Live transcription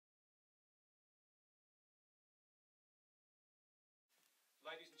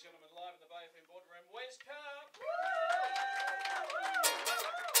Ladies and gentlemen, live in the Bay FM Boardroom, Wes Carr.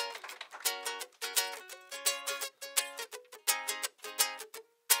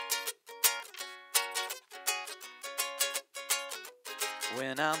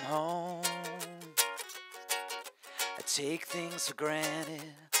 When I'm home, I take things for granted,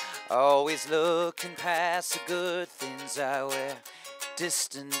 always looking past the good things I wear.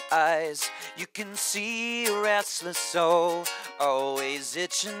 Distant eyes, you can see a restless soul, always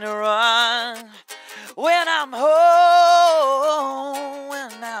itching to run. When I'm home,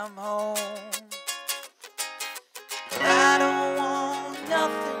 I don't want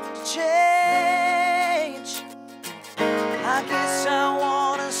nothing to change. I guess I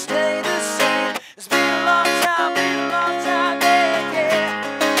wanna stay the same. It's been a long time, yeah, yeah.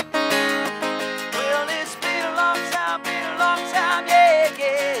 Well, it's been a long time, yeah,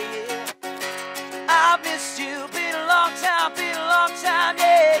 yeah, yeah. I missed you, been a long time,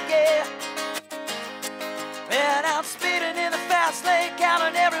 yeah, yeah. And I'm speeding in the fast lane,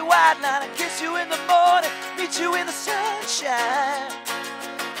 counting every white line. I kiss you in the morning, meet you in the sunshine.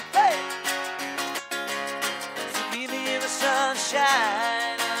 Hey! So meet me in the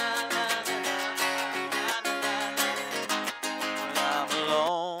sunshine. When I'm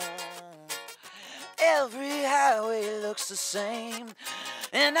alone, every highway looks the same,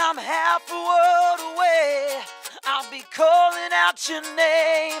 and I'm half a world away. I'll be calling out your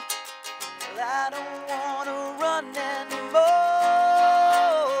name. Well, I don't wanna run anymore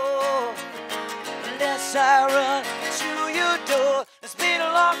unless I run to your door. It's been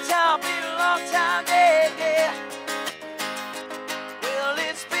a long time, yeah, yeah. Well,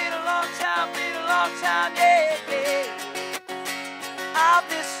 it's been a long time, yeah, yeah. I've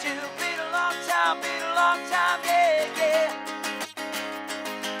missed you, been a long time, yeah, yeah.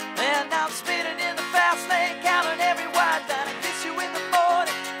 And I'm spinning in the fast lane, counting every white line. I kiss you in the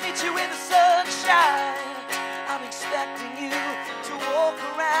morning, meet you in the sunshine. I'm expecting you to walk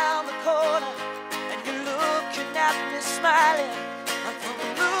around the corner, and you're looking at me smiling. I'm from a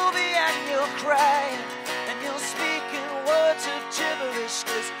movie and you're crying, and you're speaking words of gibberish,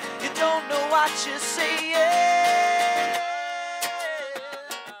 'cause you don't know what you're saying.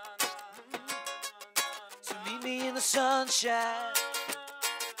 So meet me in the sunshine,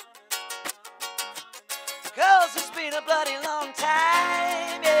 'cause it's been a bloody long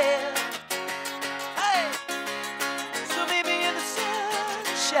time, yeah. Hey, so meet me in the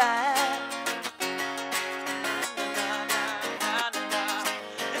sunshine.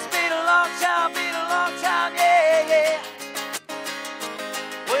 It's been a long time, yeah, yeah.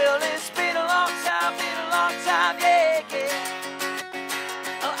 Well, it's been a long time, yeah, yeah.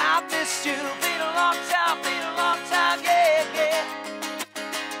 Oh, I've missed you, been a long time, yeah, yeah.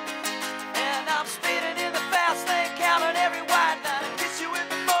 And I'm speeding in the fast lane, counting every white line. I kiss you in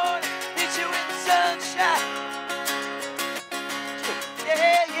the morning, meet you in the sunshine.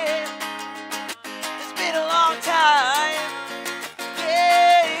 Yeah, yeah. It's been a long time.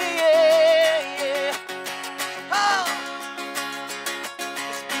 Yeah, yeah, yeah. Oh,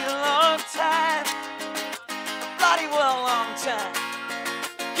 it's been a long time. A bloody well long time.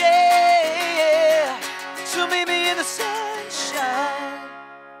 Yeah, yeah. So meet me in the sunshine.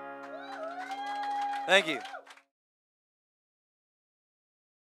 Thank you.